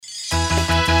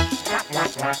Your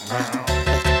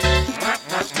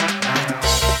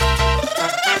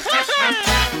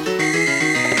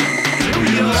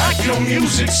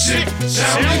music sick,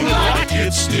 sounding like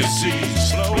it's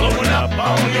disease, blowing up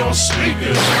on your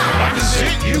speakers like a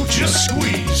zit you just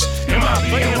squeezed. Am I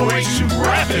being way too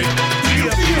graphic? Do you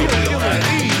feel at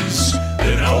ease?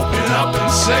 Then open up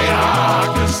and say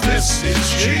cause this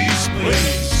is cheese,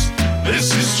 please.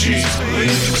 This is cheese,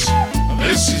 please.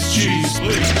 This is cheese,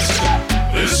 please.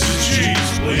 This is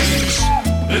cheese, please.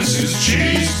 This is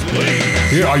cheese,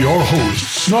 please. Here are your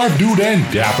hosts, Snarf Dude and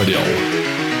Daffodil.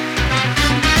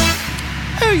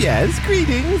 Oh yes,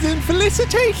 greetings and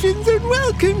felicitations and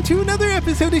welcome to another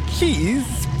episode of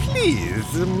Cheese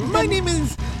Please. My name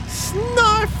is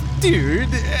Snarf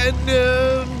Dude and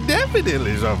Daffodil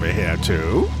is over here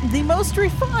too. The most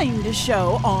refined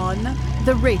show on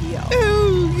the radio.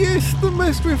 Oh yes, the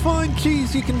most refined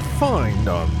cheese you can find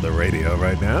on the radio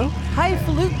right now.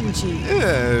 Highfalutin cheese.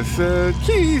 Yes,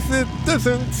 cheese that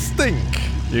doesn't stink,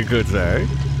 you could say.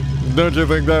 Don't you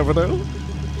think, Daffodil?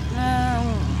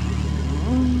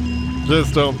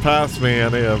 Just don't pass me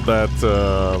any of that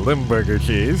Limburger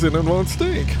cheese and it won't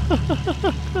stink.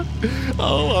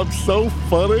 Oh, I'm so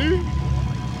funny.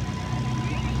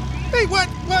 Hey, what?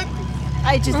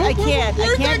 I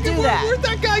can't do that. Where'd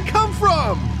that guy come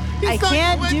from? I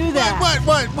can't do that.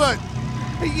 What?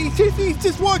 He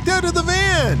just walked out of the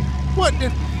van. What?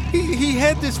 He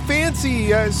had this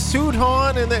fancy suit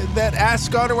on and that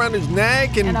ascot around his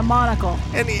neck. And a monocle.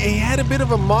 And he had a bit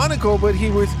of a monocle, but he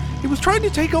was trying to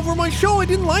take over my show. I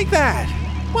didn't like that.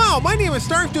 Wow, my name is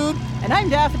Snarf Dude. And I'm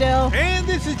Daffodil. And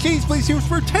this is Cheese Please. He was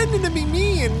pretending to be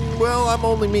me, and, well, I'm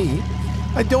only me.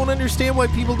 I don't understand why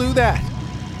people do that.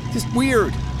 Just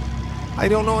weird. I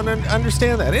don't know and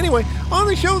understand that. Anyway, on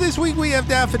the show this week, we have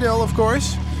Daffodil, of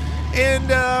course. And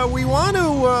we want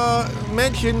to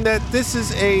mention that this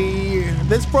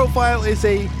profile is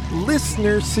a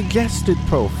listener-suggested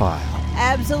profile.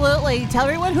 Absolutely. Tell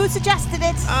everyone who suggested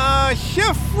it.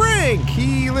 Chef Frank.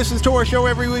 He listens to our show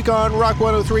every week on Rock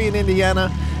 103 in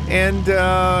Indiana. And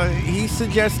he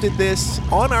suggested this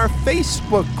on our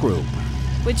Facebook group.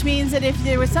 Which means that if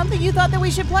there was something you thought that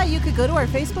we should play, you could go to our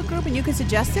Facebook group and you could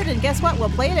suggest it. And guess what? We'll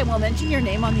play it and we'll mention your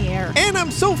name on the air. And I'm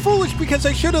so foolish because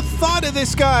I should have thought of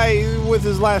this guy with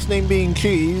his last name being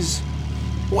Cheese.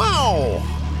 Wow.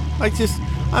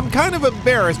 I'm kind of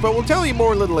embarrassed, but we'll tell you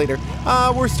more a little later.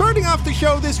 We're starting off the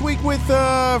show this week with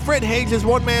Fred Hayes'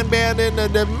 one-man band and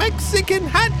the Mexican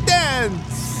Hat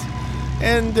Dance.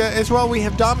 And as well, we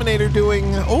have Dominator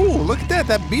doing, look at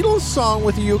that Beatles song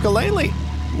with the ukulele.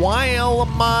 While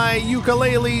My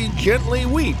Ukulele Gently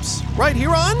Weeps. Right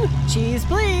here on Cheese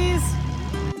Please.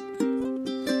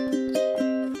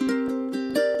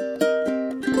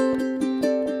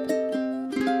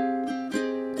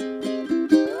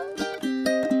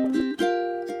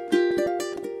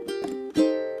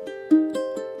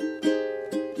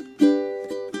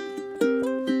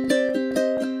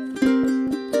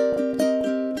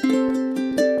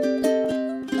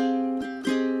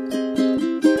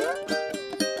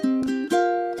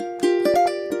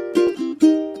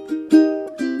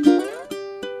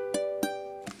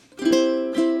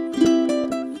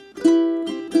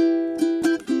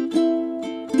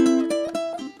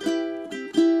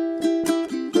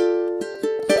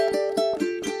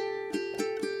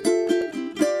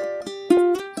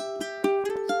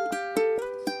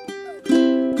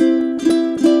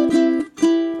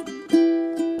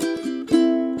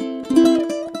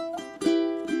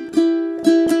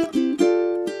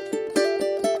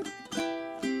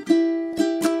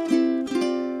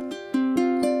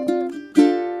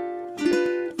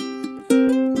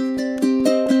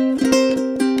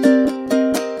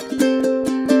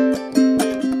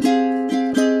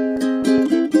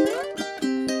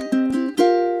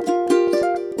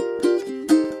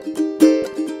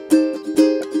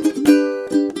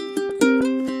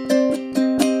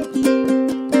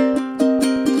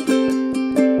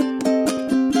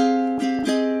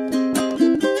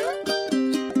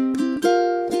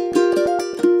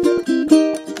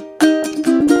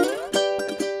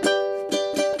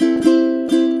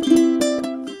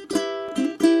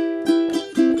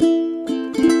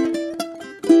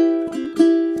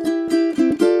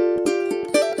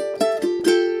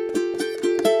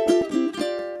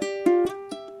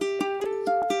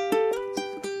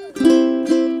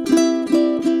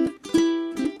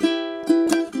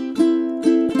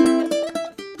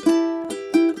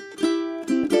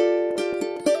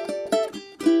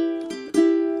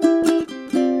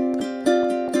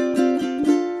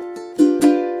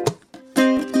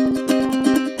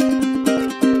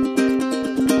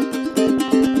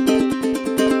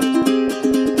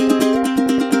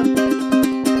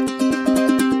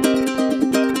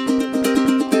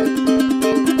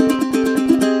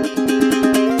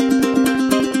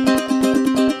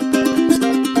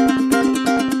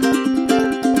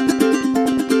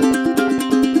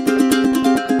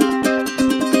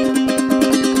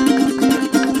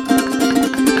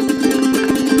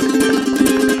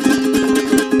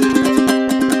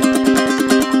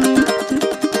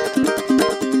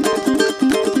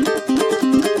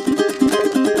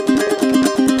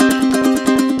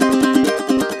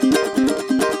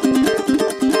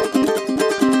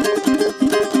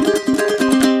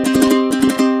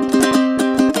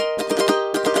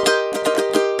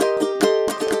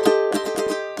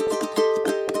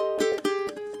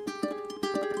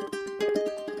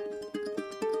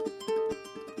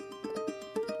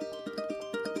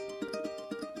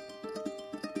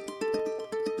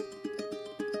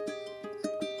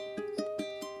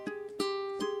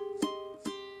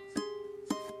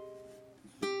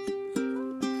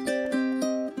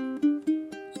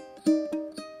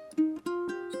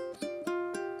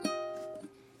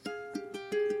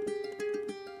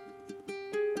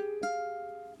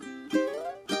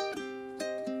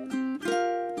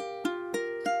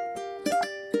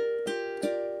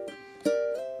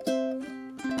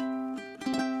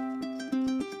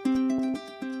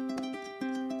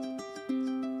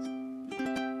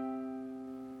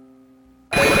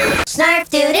 Snarf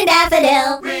Dude and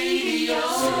Daffodil.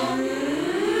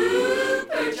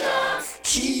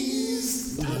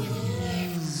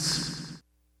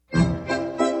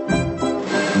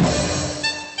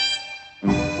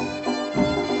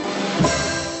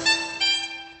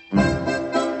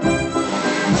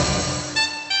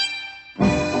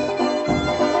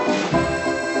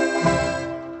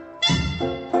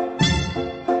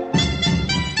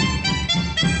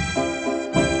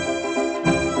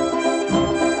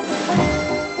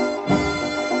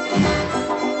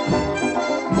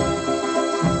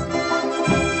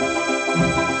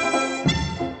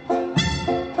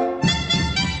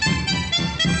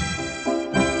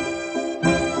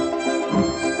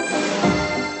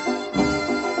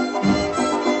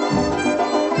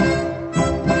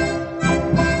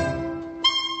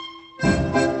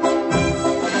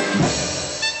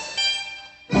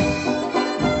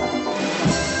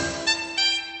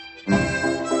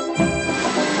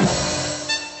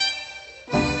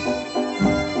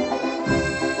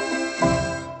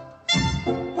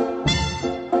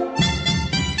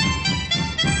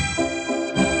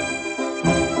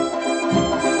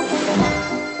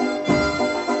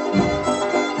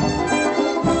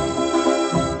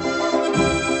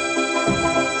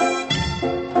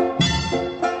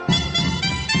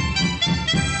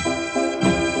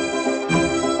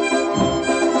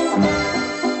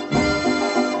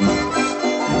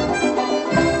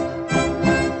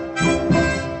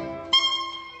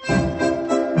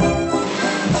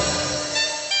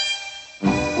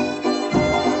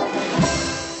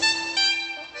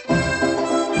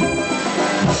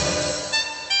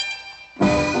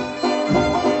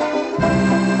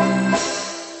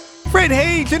 Fred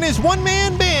Hage and his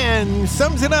one-man band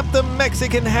sums it up the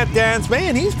Mexican hat dance.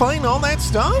 Man, he's playing all that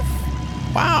stuff?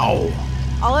 Wow.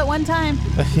 All at one time.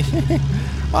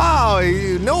 Wow,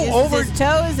 no Uses over... his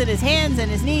toes and his hands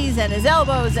and his knees and his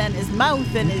elbows and his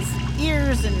mouth and his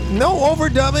ears and... No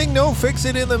overdubbing, no fix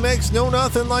it in the mix, no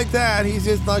nothing like that. He's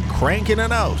just like cranking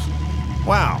it out.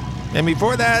 Wow. And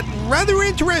before that, rather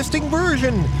interesting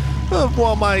version of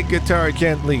While My Guitar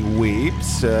Gently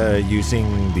Weeps,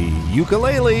 using the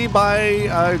ukulele by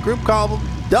a group called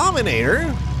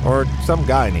Dominator, or some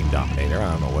guy named Dominator,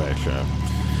 I don't know which.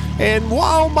 And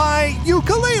While My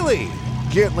Ukulele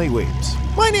Gently Weeps.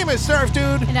 My name is Snarf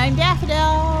Dude. And I'm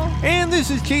Daffodil. And this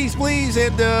is Cheese Please,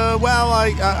 and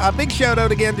a big shout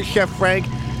out again to Chef Frank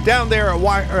down there at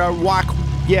Wok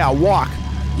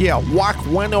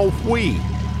 103.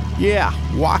 Yeah,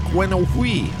 Wok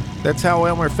 103. That's how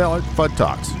Elmer Fudd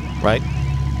talks, right?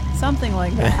 Something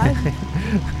like that.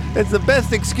 It's the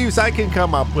best excuse I can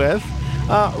come up with.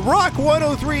 Rock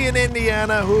 103 in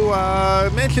Indiana, who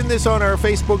mentioned this on our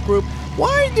Facebook group.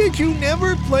 Why did you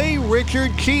never play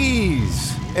Richard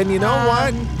Cheese? And you know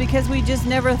what? Because we just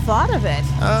never thought of it.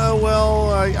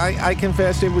 Well, I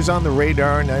confess it was on the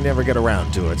radar and I never got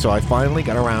around to it. So I finally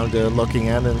got around to looking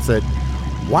at it and said,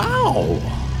 wow,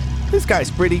 this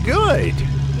guy's pretty good.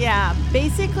 Yeah,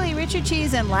 basically Richard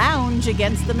Cheese and Lounge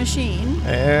Against the Machine.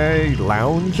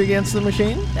 Lounge Against the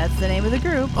Machine? That's the name of the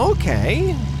group.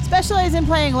 Okay. Specialize in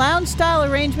playing lounge-style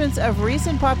arrangements of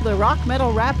recent popular rock,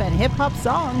 metal, rap, and hip-hop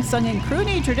songs sung in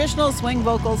croony traditional swing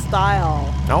vocal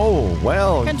style. Oh,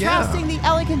 well, Contrasting the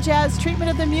elegant jazz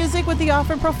treatment of the music with the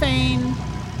often profane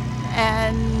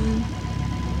and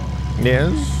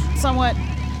Yes? somewhat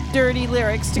dirty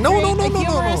lyrics to create a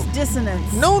humorous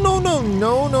dissonance. No,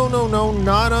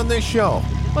 not on this show.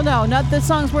 Well, no, not the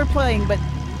songs we're playing, but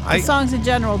the songs in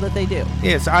general that they do.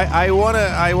 Yes, I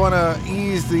wanna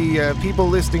ease the people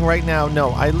listening right now. No,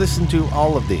 I listened to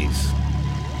all of these,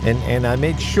 and I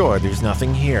made sure there's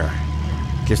nothing here.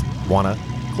 Just wanna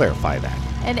clarify that.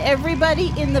 And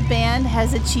everybody in the band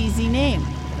has a cheesy name.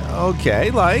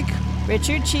 Okay, like?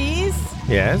 Richard Cheese.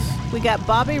 Yes. We got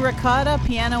Bobby Ricotta,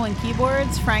 piano and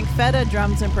keyboards, Frank Fetta,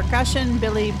 drums and percussion,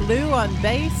 Billy Blue on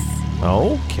bass.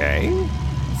 Okay.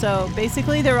 So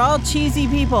basically they're all cheesy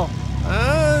people.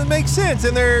 Makes sense,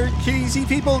 and they're cheesy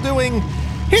people doing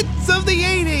hits of the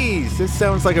 80s. This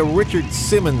sounds like a Richard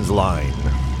Simmons line.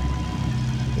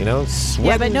 You know,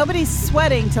 sweating. Yeah, but nobody's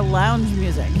sweating to lounge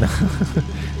music.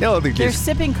 No, They're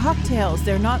sipping cocktails.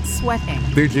 They're not sweating.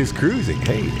 They're just cruising.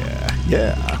 Hey,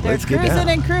 yeah, They're let's get down. cruising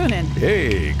and crooning.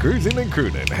 Hey, cruising and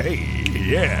crooning. Hey,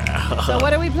 yeah. So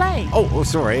what are we playing? Oh,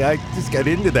 sorry. I just got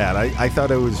into that. I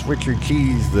thought it was Richard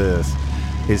Cheese,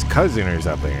 his cousin or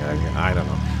something. I don't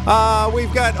know.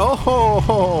 We've got,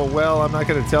 well, I'm not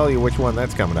going to tell you which one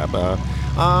that's coming up. But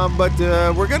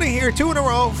we're going to hear two in a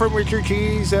row from Richard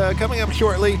Cheese coming up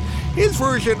shortly. His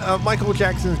version of Michael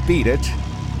Jackson's Beat It.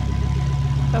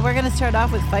 But we're going to start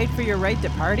off with Fight for Your Right to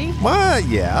Party? What?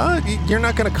 Yeah. You're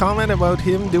not going to comment about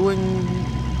him doing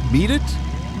Beat It?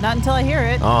 Not until I hear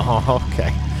it. Oh,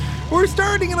 okay. We're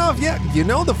starting it off. Yeah, you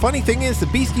know, the funny thing is the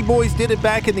Beastie Boys did it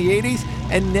back in the 80s,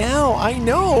 and now I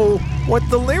know what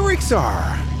the lyrics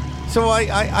are. So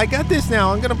I got this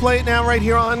now. I'm going to play it now right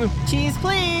here on... Cheese,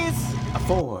 please. A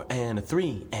 4 and a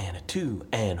 3 and a 2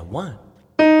 and a 1.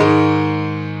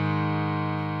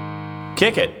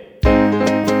 Kick it.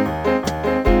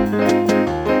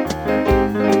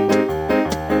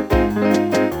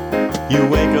 You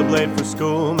wake up late for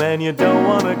school, man, you don't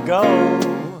want to go.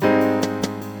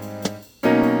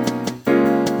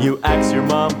 You ask your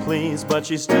mom please, but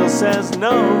she still says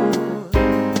no.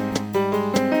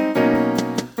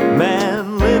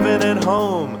 Man, living at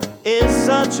home is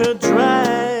such a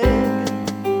drag.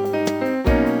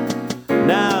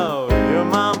 Now your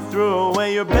mom threw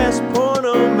away your best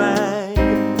porno mag.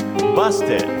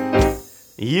 Busted.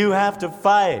 You have to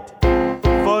fight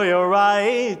for your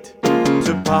right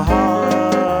to party.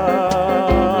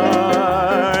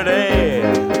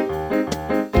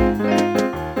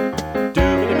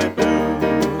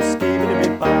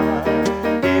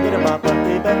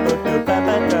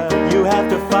 You have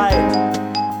to fight.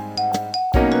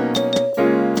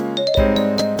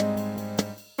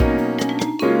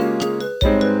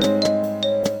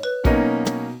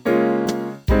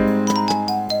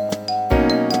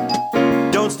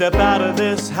 Don't step out of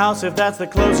this house if that's the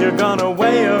clothes you're gonna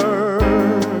wear.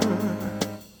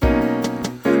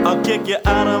 I'll kick you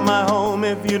out of my home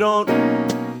if you don't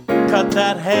cut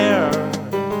that hair.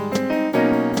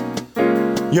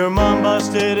 Your mom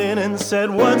busted in and said,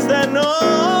 "What's that noise?"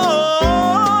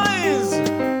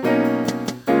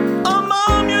 "Oh,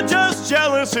 Mom, you're just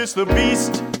jealous, it's the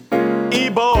Beastie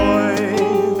Boys."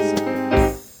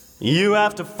 You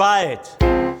have to fight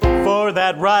for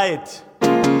that right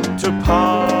to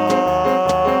party.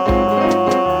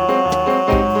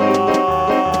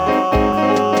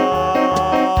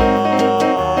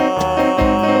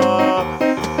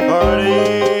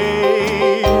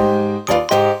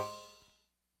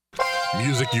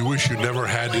 Music you wish you never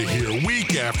had to hear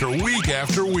week after week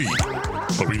after week.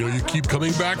 But we know you keep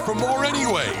coming back for more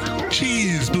anyway.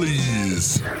 Cheese,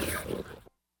 please.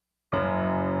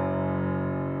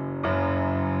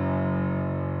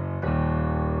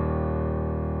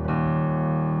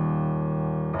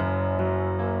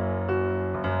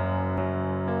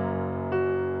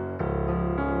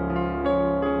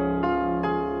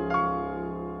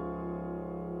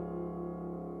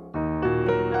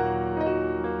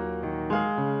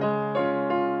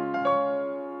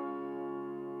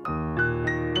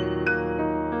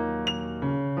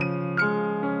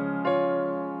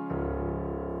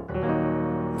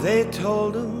 They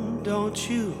told him, "Don't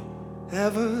you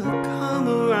ever come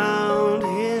around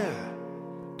here.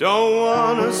 Don't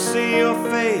wanna see your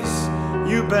face,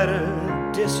 you better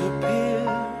disappear."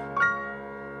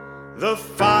 The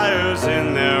fire's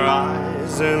in their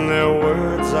eyes and their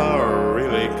words are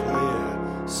really clear.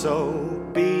 So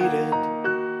beat it,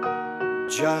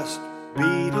 just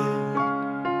beat it.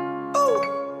 Ooh.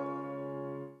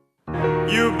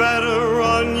 You better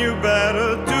run, you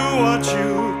better do what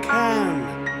you can.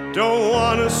 Don't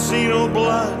wanna see no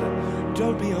blood,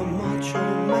 don't be a macho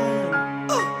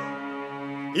man.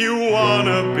 You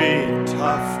wanna be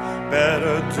tough,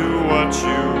 better do what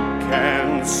you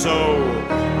can. So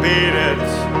beat it,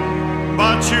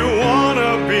 but you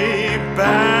wanna be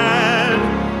bad.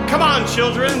 Come on,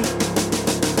 children,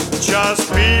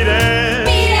 just beat it.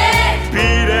 Beat it.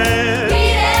 Beat it.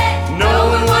 Beat it. No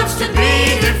one wants to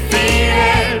be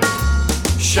defeated.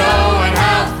 Showing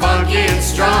how funky and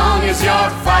strong is your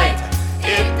fight.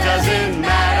 It doesn't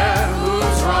matter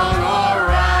who's wrong or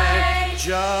right.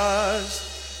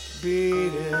 Just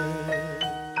beat it.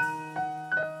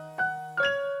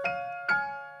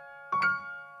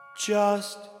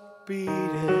 Just beat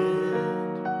it.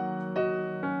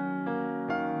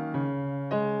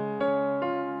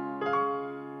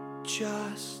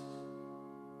 Just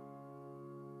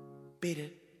beat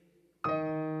it.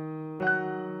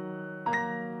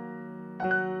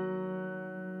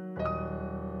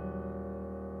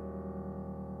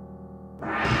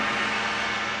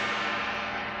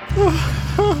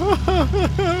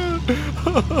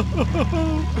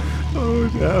 Oh,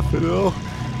 Daffodil.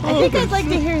 I think I'd like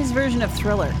to hear his version of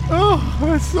Thriller. Oh,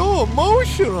 it's so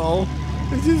emotional.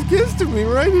 It just gets to me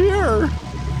right here.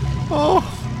 Oh,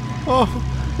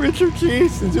 Richard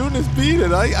Cheese and doing his Beat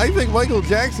It. I think Michael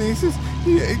Jackson,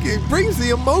 it brings the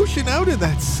emotion out of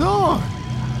that song.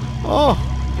 Oh.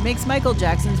 It makes Michael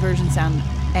Jackson's version sound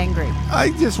angry.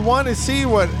 I just want to see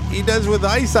what he does with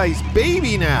Ice Ice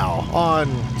Baby now on...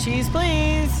 Cheese,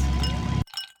 please.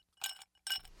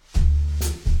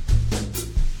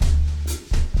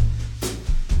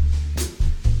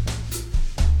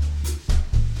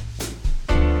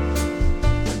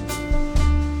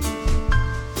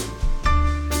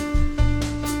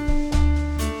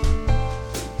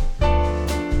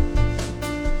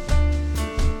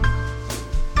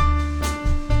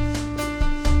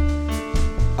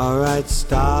 Alright,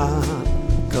 stop,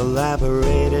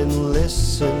 collaborate and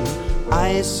listen.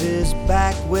 Ice is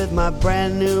back with my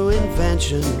brand new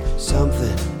invention.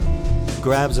 Something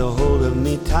grabs a hold of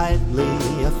me tightly.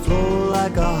 I flow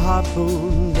like a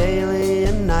harpoon daily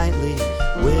and nightly.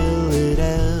 Will it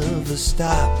ever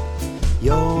stop?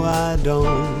 Yo, I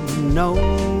don't know.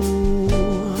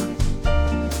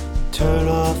 Turn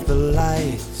off the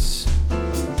lights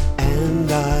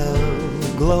and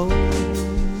I'll glow.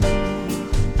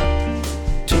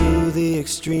 To the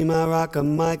extreme, I rock a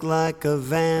mic like a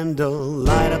vandal.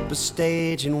 Light up a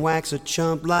stage and wax a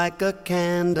chump like a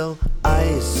candle.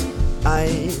 Ice,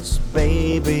 ice,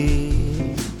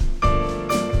 baby.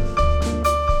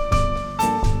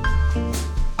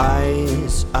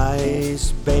 Ice,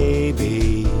 ice,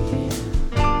 baby.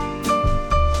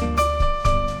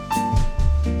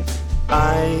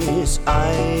 Ice,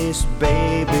 ice,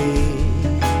 baby.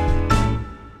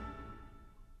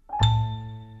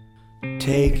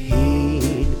 Take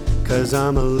heed, 'cause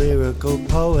I'm a lyrical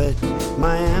poet.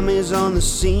 Miami's on the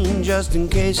scene, just in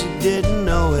case you didn't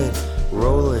know it.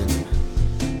 Rolling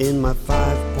in my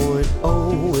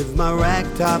 5.0 with my rack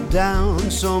top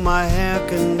down so my hair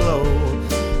can glow.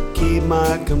 Keep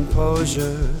my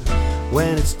composure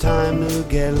when it's time to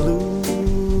get loose.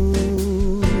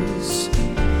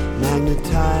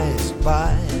 Magnetized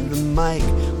by the mic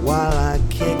while I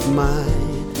kick my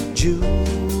juice.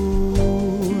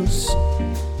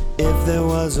 If there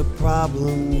was a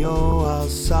problem, yo, I'll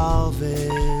solve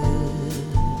it.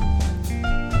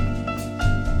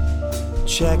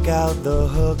 Check out the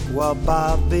hook while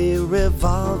Bobby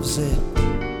revolves it.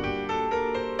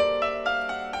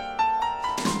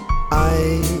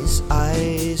 Ice,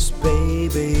 ice,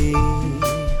 baby.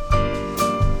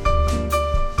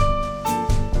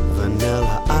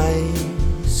 Vanilla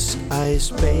ice, ice,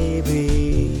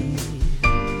 baby.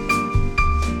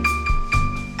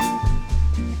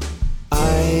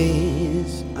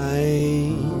 Ice,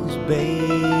 ice, baby.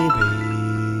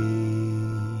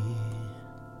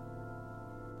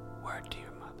 Word to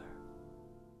your mother.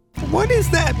 What does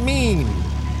that mean?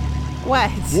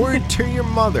 What? Word to your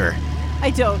mother. I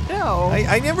don't know.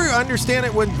 I never understand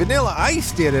it when Vanilla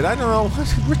Ice did it. I don't know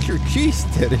what Richard Cheese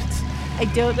did it. I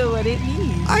don't know what it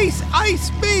means. Ice, ice,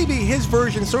 baby. His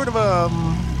version, sort of I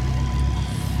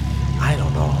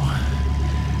don't know.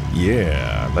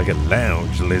 Yeah, like a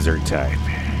lounge lizard type.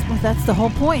 Well, that's the whole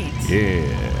point. Yeah,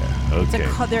 okay.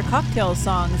 They're cocktail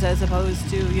songs as opposed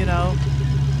to,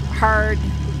 hard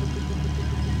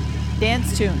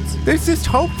dance tunes. There's just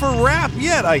hope for rap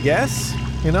yet, I guess.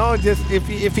 Just if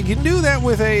you can do that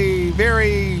with a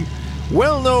very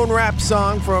well-known rap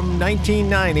song from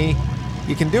 1990,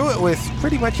 you can do it with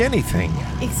pretty much anything.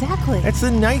 Exactly. That's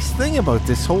the nice thing about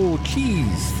this whole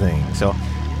Cheese thing. So,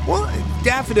 well,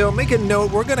 Daffodil, make a note.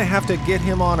 We're going to have to get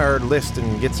him on our list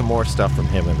and get some more stuff from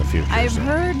him in the future. I've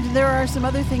heard there are some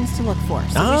other things to look for, so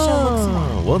we shall look some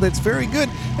more. Well, that's very good.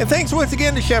 And thanks once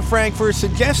again to Chef Frank for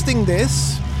suggesting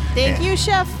this. Thank you,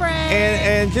 Chef Frank.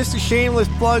 And just a shameless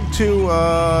plug to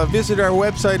visit our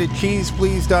website at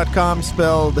cheeseplease.com,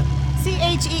 spelled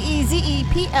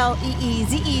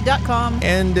CheezePleeze.com.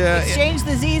 And exchange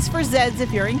the Z's for Z's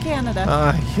if you're in Canada.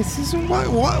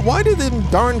 Why do them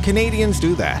darn Canadians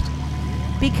do that?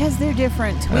 Because they're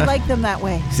different. We like them that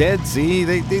way. ZZ,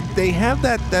 they have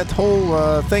that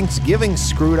whole Thanksgiving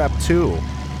screwed up too.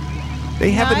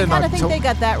 They have it in October. I think they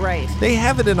got that right. They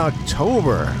have it in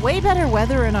October. Way better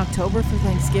weather in October for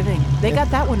Thanksgiving. They got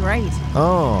that one right.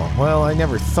 Oh, well, I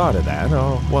never thought of that.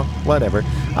 Oh, well, whatever.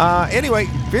 Anyway,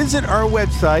 visit our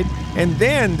website, and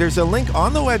then there's a link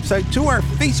on the website to our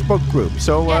Facebook group.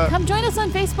 So come join us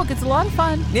on Facebook. It's a lot of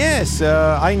fun. Yes,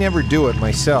 I never do it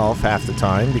myself half the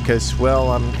time because,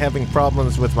 well, I'm having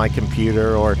problems with my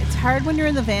computer or... It's hard when you're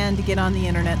in the van to get on the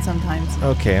internet sometimes.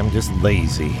 Okay, I'm just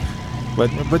lazy. But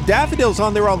Daffodil's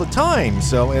on there all the time,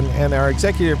 so and our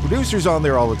executive producer's on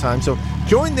there all the time. So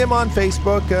join them on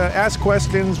Facebook, ask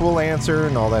questions, we'll answer,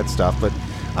 and all that stuff. But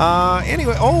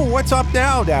anyway, what's up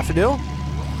now, Daffodil?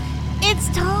 It's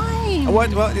time.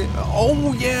 What?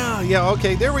 Oh yeah.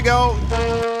 Okay, there we go.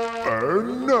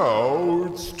 And now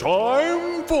it's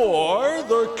time for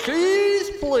the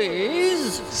Cheese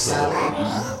please.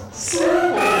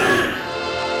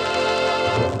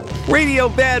 Radio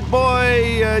bad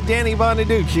boy Danny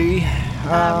Bonaducci.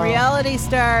 Reality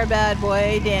star bad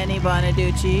boy Danny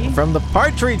Bonaducci. From the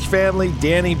Partridge Family,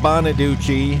 Danny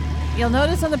Bonaducci. You'll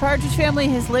notice on the Partridge Family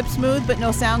his lips smooth but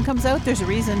no sound comes out. There's a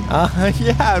reason.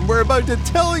 Yeah, and we're about to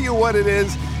tell you what it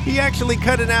is. He actually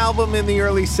cut an album in the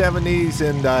early 70s,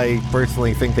 and I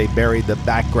personally think they buried the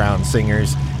background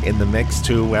singers in the mix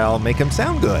to, well, make him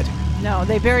sound good. No,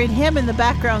 they buried him and the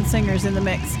background singers in the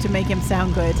mix to make him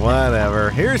sound good.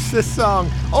 Whatever. Here's this song,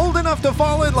 Old Enough to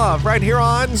Fall in Love, right here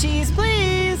on Cheese,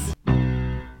 please.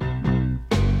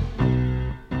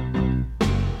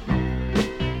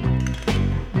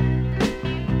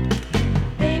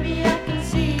 Baby, I can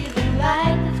see the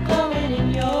light that's glowing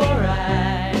in your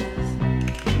eyes.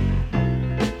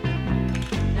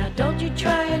 Now don't you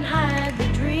try and hide the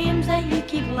dreams that you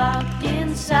keep locked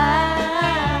inside.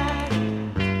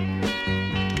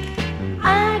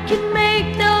 I can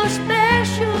make those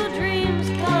special dreams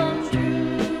come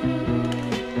true.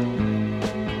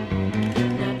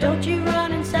 Now don't you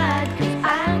run inside, 'cause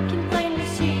I can plainly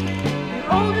see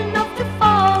you're old enough to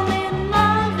fall in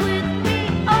love with me.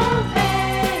 Oh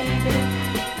baby,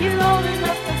 you're old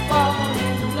enough to fall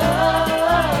in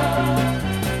love.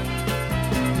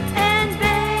 And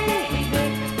baby,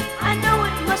 I know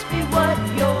it must be what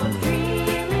you're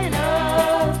dreaming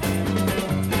of.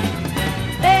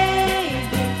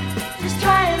 Baby, just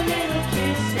try a little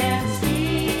kiss and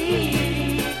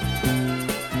see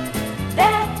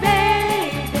that,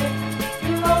 baby,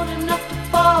 you're old enough to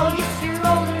fall. Yes, you're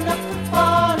old enough to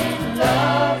fall in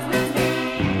love with me.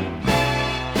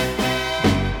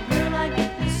 Girl, I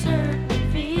get this certain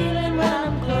feeling when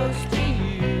I'm close to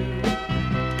you.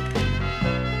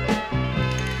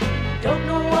 Don't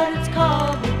know what it's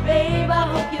called, but babe, I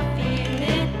hope you feel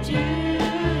it too.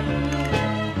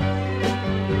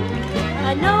 I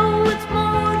know it's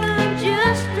more than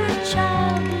just a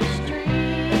childish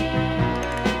dream.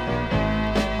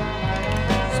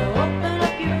 So open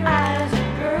up your eyes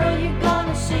and girl, you're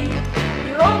gonna see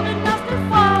you're old enough to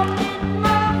fall in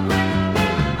love with me.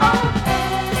 Oh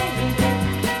baby,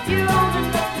 you're old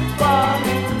enough to fall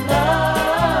in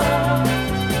love.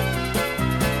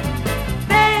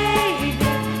 Baby,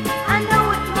 I know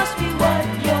it must be what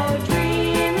you're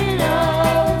dreaming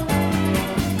of.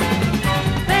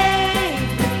 Baby,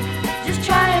 just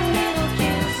try a little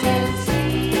kiss and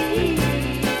see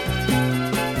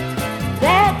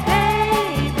that,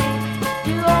 baby,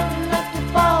 you're old enough to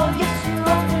fall. Yes, you're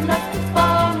old enough to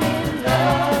fall in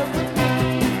love with me.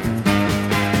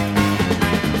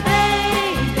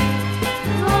 Baby,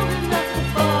 you're old enough to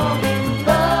fall in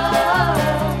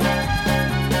love.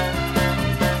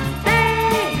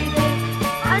 Baby,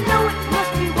 I know it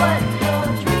must be what you're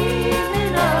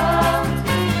dreaming of.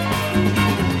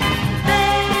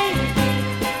 Baby,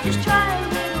 just try a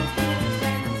little kiss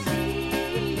and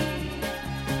see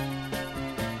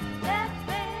that,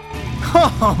 baby.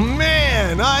 Oh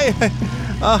man,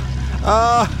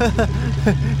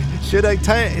 should I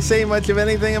say much of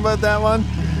anything about that one?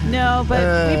 No, but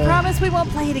we promise we won't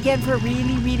play it again for a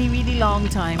really, really, really long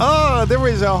time. Oh, there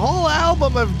was a whole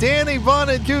album of Danny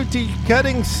Bonaducci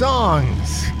cutting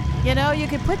songs. You know, you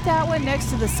could put that one next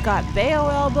to the Scott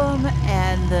Baio album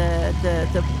and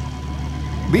the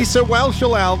Lisa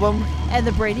Welshel album. and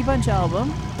the Brady Bunch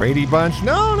album. Brady Bunch.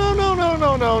 No.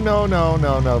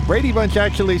 Brady Bunch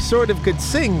actually sort of could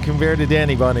sing compared to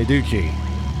Danny Bonaducci.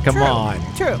 Come True. on.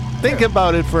 True. Think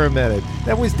about it for a minute.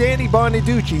 That was Danny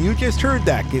Bonaducci. You just heard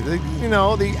that. You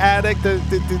know, the addict,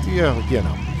 you know.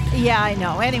 Yeah, I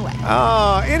know. Anyway.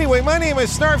 Anyway, my name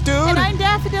is Snarf Dude. And I'm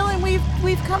Daffodil, and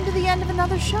we've come to the end of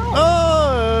another show.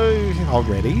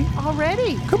 Already?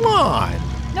 Already? Come on.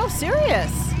 No,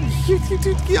 serious.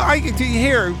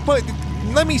 Here, but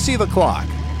let me see the clock.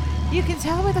 You can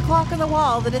tell by the clock on the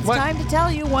wall that it's What? time to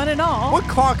tell you one and all. What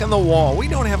clock on the wall? We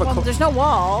don't have a Well, clock. there's no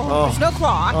wall. Oh. There's no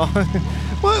clock.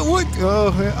 What?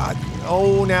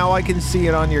 Oh, now I can see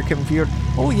it on your computer.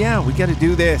 Oh, yeah, we got to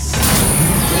do this.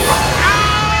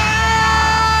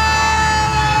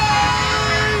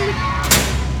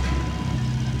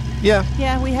 Yeah.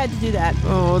 Yeah, we had to do that.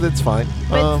 Oh, that's fine.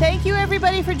 But thank you,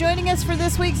 everybody, for joining us for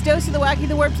this week's Dose of the Wacky,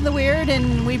 the Warped, and the Weird.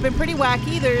 And we've been pretty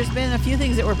wacky. There's been a few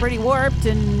things that were pretty warped,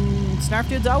 and Snarf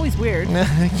Dude's always weird.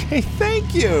 Okay,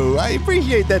 thank you. I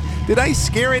appreciate that. Did I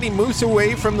scare any moose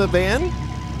away from the van?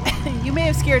 You may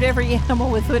have scared every animal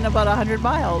within about 100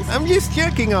 miles. I'm just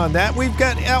checking on that. We've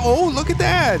got, look at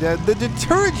that. The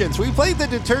detergents. We played the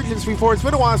detergents before. It's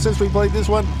been a while since we played this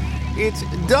one. It's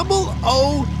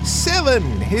 007.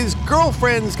 His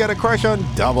girlfriend's got a crush on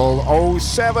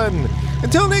 007.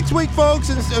 Until next week, folks.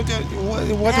 As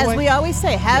we always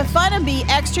say, have fun and be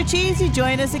extra cheesy.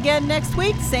 Join us again next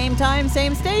week. Same time,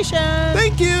 same station.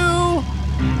 Thank you.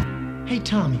 Hey,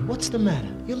 Tommy, what's the matter?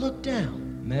 You look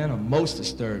down. Man, I'm most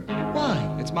disturbed.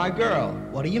 Why? It's my girl.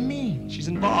 What do you mean? She's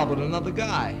involved with another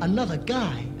guy. Another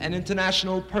guy? An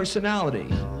international personality.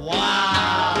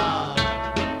 Wow!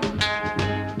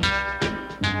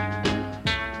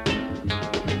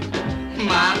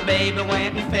 My baby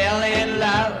went and fell in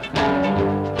love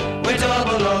with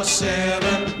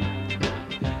 007.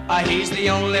 He's the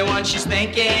only one she's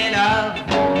thinking of.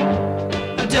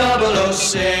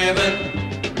 007.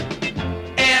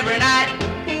 Every night,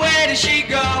 where does she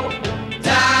go?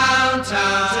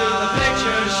 Downtown to the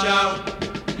picture show.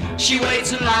 She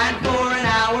waits in line for an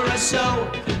hour or so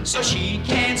she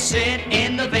can sit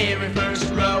in the very first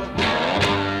row.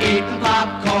 Eating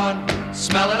popcorn,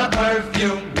 smelling a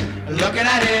perfume, looking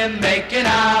at him making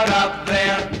out up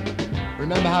there.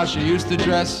 Remember how she used to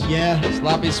dress? Yeah.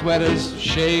 Sloppy sweaters,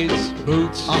 shades,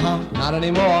 boots. Not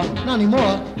anymore. Not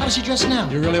anymore? How does she dress now?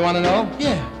 You really want to know?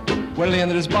 Yeah. Wait till the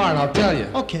end of this bar and I'll tell you.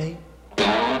 Okay.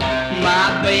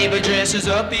 My baby dresses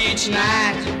up each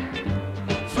night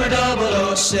for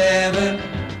 007,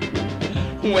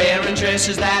 wearing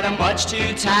dresses that are much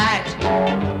too tight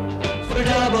for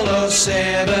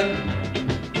 007.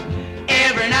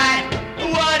 Every night,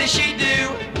 what does she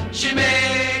do? She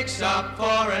makes up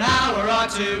for an hour or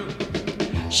two.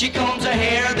 She combs her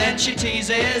hair, then she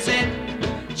teases it,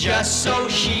 just so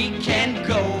she can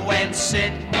go and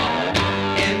sit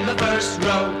in the first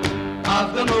row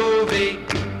of the movie,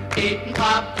 eating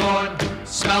popcorn,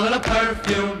 smelling a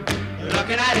perfume,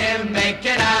 looking at him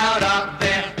making out up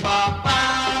there.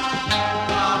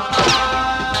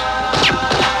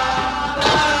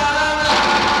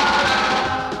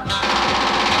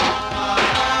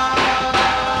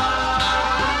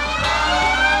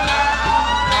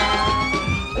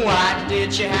 Why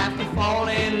did you have to fall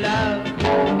in love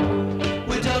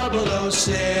with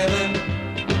 007?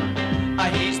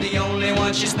 He's the only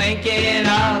one she's thinking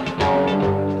of.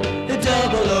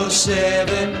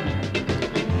 007.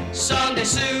 Someday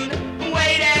soon,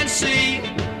 wait and see,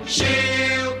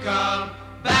 she'll come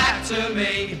back to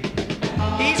me.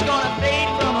 He's gonna fade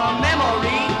from her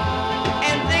memory,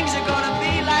 and things are gonna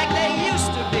be like they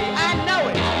used to be. I know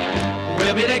it.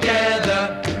 We'll be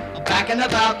together, back in the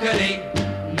balcony,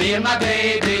 me and my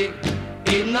baby,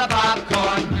 eating the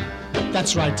popcorn.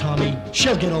 That's right, Tommy.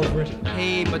 She'll get over it.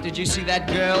 Hey, but did you see that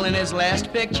girl in his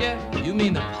last picture? You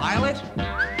mean the pilot?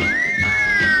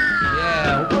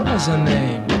 Yeah, what was her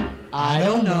name? I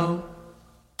don't know.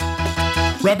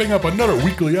 Wrapping up another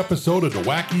weekly episode of The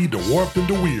Wacky, The Warped, and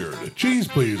The Weird. Cheese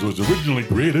Please was originally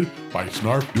created by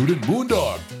Snarf Dude and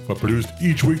Moondog, but produced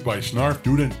each week by Snarf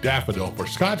Dude and Daffodil for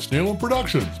Scott Snalen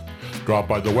Productions. Drop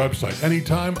by the website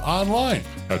anytime online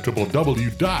at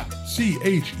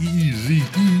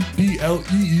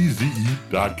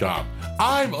www.cheezepleeze.com.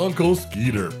 I'm Uncle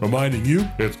Skeeter, reminding you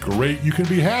it's great you can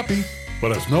be happy,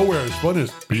 but it's nowhere as fun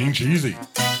as being cheesy.